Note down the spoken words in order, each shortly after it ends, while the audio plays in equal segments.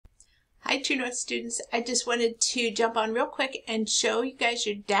Hi True North students, I just wanted to jump on real quick and show you guys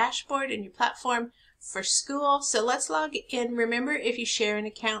your dashboard and your platform for school. So let's log in. Remember, if you share an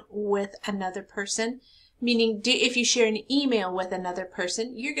account with another person, meaning if you share an email with another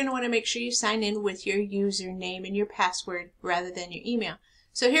person, you're going to want to make sure you sign in with your username and your password rather than your email.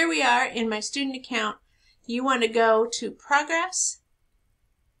 So here we are in my student account. You want to go to Progress,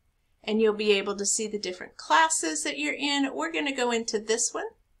 and you'll be able to see the different classes that you're in. We're going to go into this one.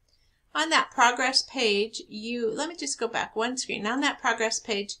 On that progress page, let me just go back one screen. On that progress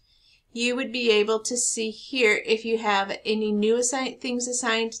page, you would be able to see here if you have any new things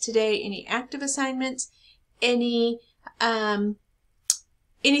assigned today, any active assignments, anything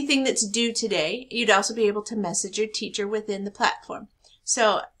that's due today. You'd also be able to message your teacher within the platform.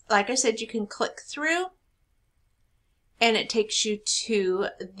 So, like I said, you can click through, and it takes you to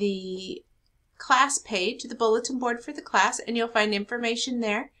the class page, the bulletin board for the class, and you'll find information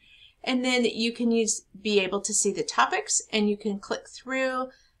there. And then you can be able to see the topics, and you can click through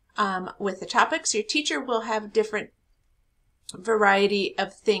with the topics. Your teacher will have different variety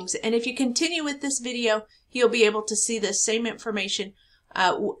of things. And if you continue with this video, you'll be able to see the same information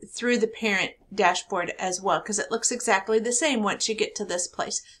through the parent dashboard as well, because it looks exactly the same once you get to this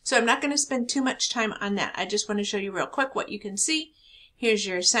place. So I'm not going to spend too much time on that. I just want to show you real quick what you can see. Here's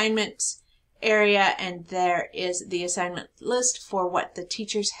your assignments area, and there is the assignment list for what the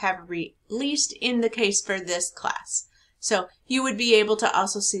teachers have released in the case for this class. So you would be able to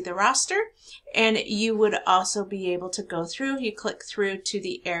also see the roster, and you would also be able to go through. You click through to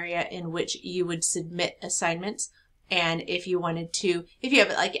the area in which you would submit assignments, and if you wanted to, if you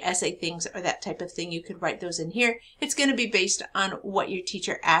have like essay things or that type of thing, you could write those in here. It's going to be based on what your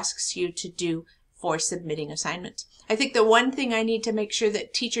teacher asks you to do for submitting assignments. I think the one thing I need to make sure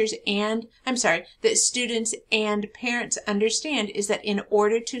that that students and parents understand is that in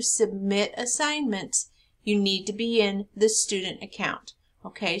order to submit assignments, you need to be in the student account.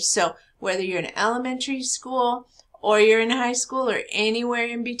 Okay, so whether you're in elementary school or you're in high school or anywhere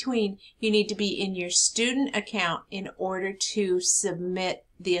in between, you need to be in your student account in order to submit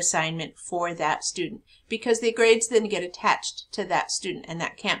the assignment for that student, because the grades then get attached to that student, and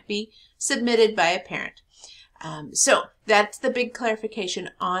that can't be submitted by a parent. So that's the big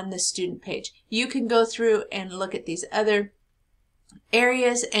clarification on the student page. You can go through and look at these other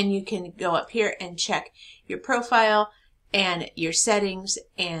areas, and you can go up here and check your profile and your settings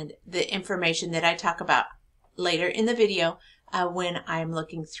and the information that I talk about later in the video when I'm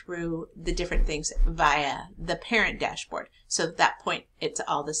looking through the different things via the parent dashboard. So at that point, it's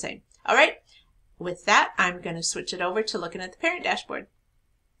all the same. All right, with that, I'm going to switch it over to looking at the parent dashboard.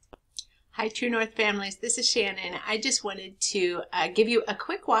 Hi True North families, this is Shannon. I just wanted to give you a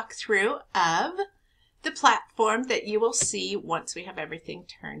quick walkthrough of the platform that you will see once we have everything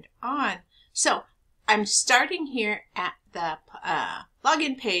turned on. So I'm starting here at the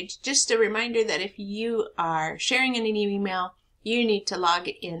login page. Just a reminder that if you are sharing in an email, you need to log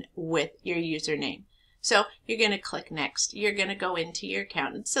in with your username. So you're going to click next. You're going to go into your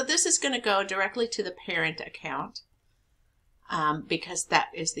account. So this is going to go directly to the parent account because that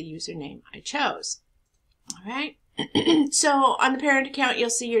is the username I chose. All right. So on the parent account, you'll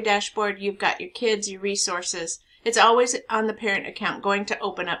see your dashboard. You've got your kids, your resources. It's always on the parent account going to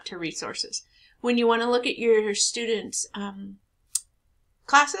open up to resources. When you want to look at your students'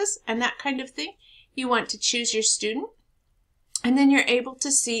 classes and that kind of thing, you want to choose your student, and then you're able to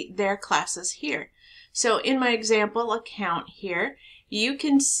see their classes here. So in my example account here, you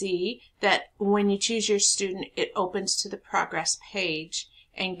can see that when you choose your student, it opens to the progress page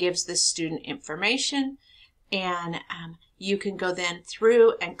and gives the student information. And you can go then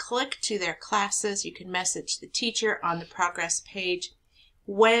through and click to their classes. You can message the teacher on the progress page.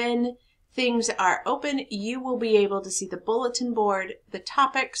 When things are open, you will be able to see the bulletin board, the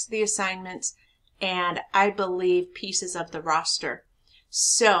topics, the assignments, and I believe pieces of the roster.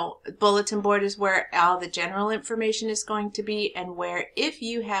 So bulletin board is where all the general information is going to be, and where if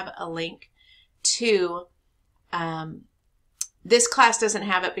you have a link to this class doesn't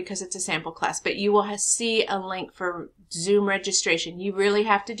have it because it's a sample class, but you will see a link for Zoom registration. You really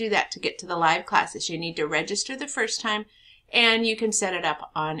have to do that to get to the live classes. You need to register the first time, and you can set it up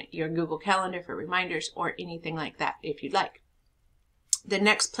on your Google Calendar for reminders or anything like that if you'd like. The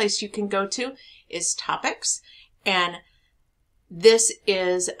next place you can go to is topics, and this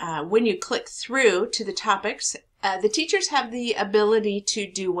is when you click through to the topics, the teachers have the ability to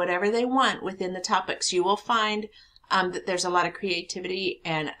do whatever they want within the topics. You will find that there's a lot of creativity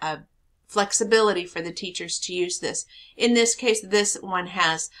and flexibility for the teachers to use this. In this case, this one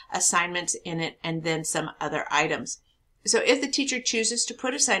has assignments in it and then some other items. So if the teacher chooses to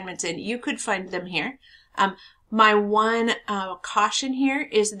put assignments in, you could find them here. My one caution here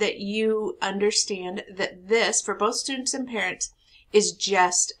is that you understand that this, for both students and parents, is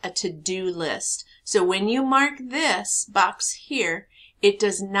just a to-do list. So when you mark this box here, it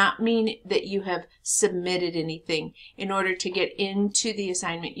does not mean that you have submitted anything. In order to get into the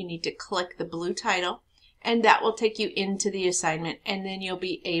assignment, you need to click the blue title, and that will take you into the assignment, and then you'll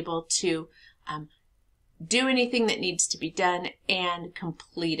be able to do anything that needs to be done and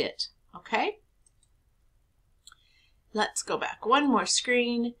complete it. Okay? Let's go back one more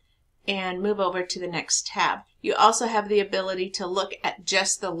screen and move over to the next tab. You also have the ability to look at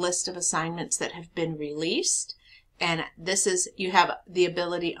just the list of assignments that have been released. And this is, you have the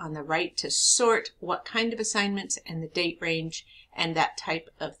ability on the right to sort what kind of assignments and the date range and that type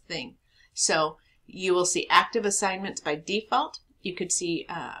of thing. So you will see active assignments by default. You could see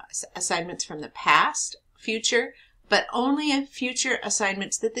assignments from the past, future, but only future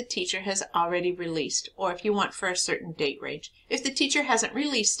assignments that the teacher has already released, or if you want for a certain date range. If the teacher hasn't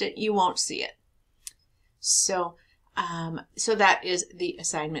released it, you won't see it. So, so that is the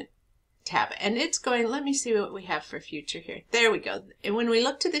assignment tab, and it's going, let me see what we have for future here. There we go. And when we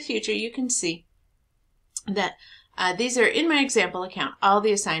look to the future, you can see that these are, in my example account, all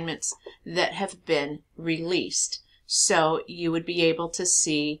the assignments that have been released. So you would be able to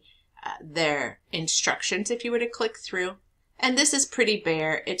see their instructions if you were to click through. And this is pretty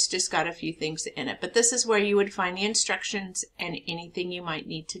bare. It's just got a few things in it. But this is where you would find the instructions and anything you might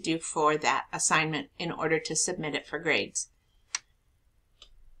need to do for that assignment in order to submit it for grades.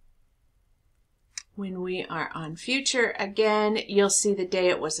 When we are on future, again, you'll see the day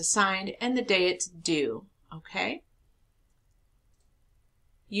it was assigned and the day it's due. Okay?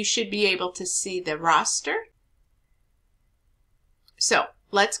 You should be able to see the roster. So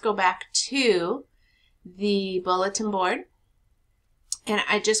let's go back to the bulletin board. And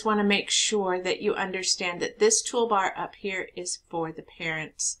I just want to make sure that you understand that this toolbar up here is for the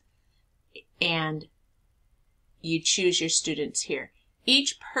parents, and you choose your students here.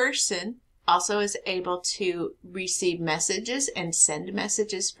 Each person also is able to receive messages and send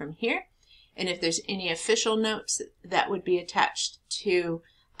messages from here. And if there's any official notes that would be attached to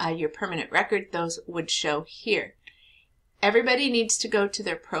your permanent record, those would show here. Everybody needs to go to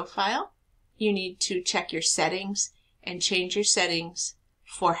their profile. You need to check your settings and change your settings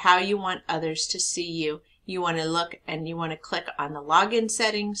for how you want others to see you. You want to look and you want to click on the login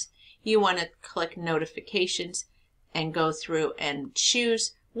settings. You want to click notifications and go through and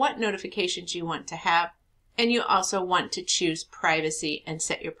choose what notifications you want to have. And you also want to choose privacy and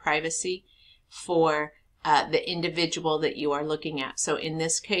set your privacy for the individual that you are looking at. So in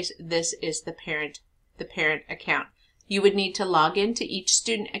this case, this is the parent account. You would need to log into each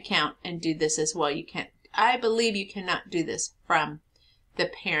student account and do this as well. You can't, I believe you cannot do this from the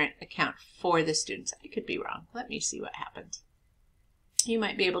parent account for the students. I could be wrong. Let me see what happens. You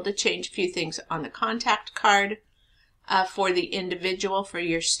might be able to change a few things on the contact card for the individual, for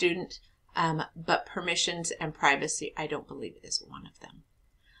your student, but permissions and privacy, I don't believe it is one of them.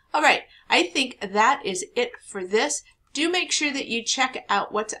 All right, I think that is it for this. Do make sure that you check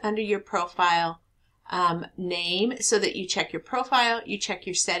out what's under your profile name, so that you check your profile, you check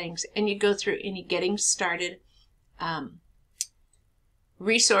your settings, and you go through any getting started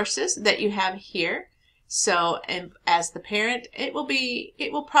resources that you have here. So, and as the parent, it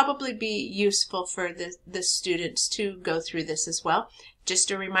will probably be useful for the students to go through this as well.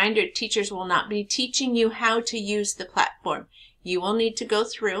 Just a reminder, teachers will not be teaching you how to use the platform. You will need to go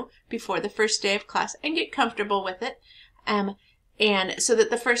through before the first day of class and get comfortable with it. And so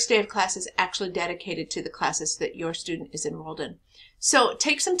that the first day of class is actually dedicated to the classes that your student is enrolled in. So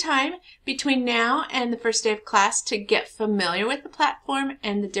take some time between now and the first day of class to get familiar with the platform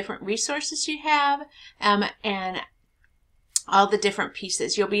and the different resources you have, and all the different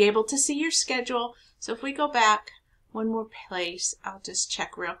pieces. You'll be able to see your schedule. So if we go back one more place, I'll just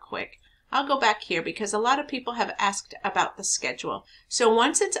check real quick. I'll go back here because a lot of people have asked about the schedule. So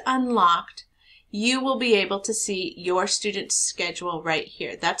once it's unlocked, you will be able to see your student's schedule right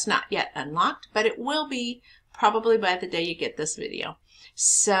here. That's not yet unlocked, but it will be probably by the day you get this video.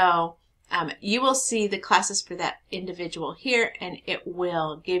 So you will see the classes for that individual here, and it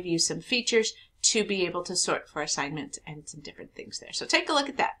will give you some features to be able to sort for assignments and some different things there. So take a look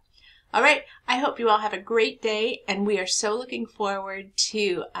at that. All right, I hope you all have a great day, and we are so looking forward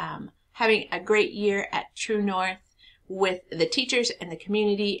to having a great year at True North with the teachers and the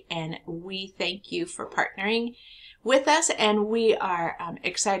community, and we thank you for partnering with us, and we are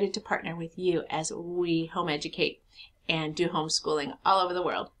excited to partner with you as we home educate and do homeschooling all over the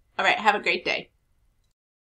world. All right, have a great day.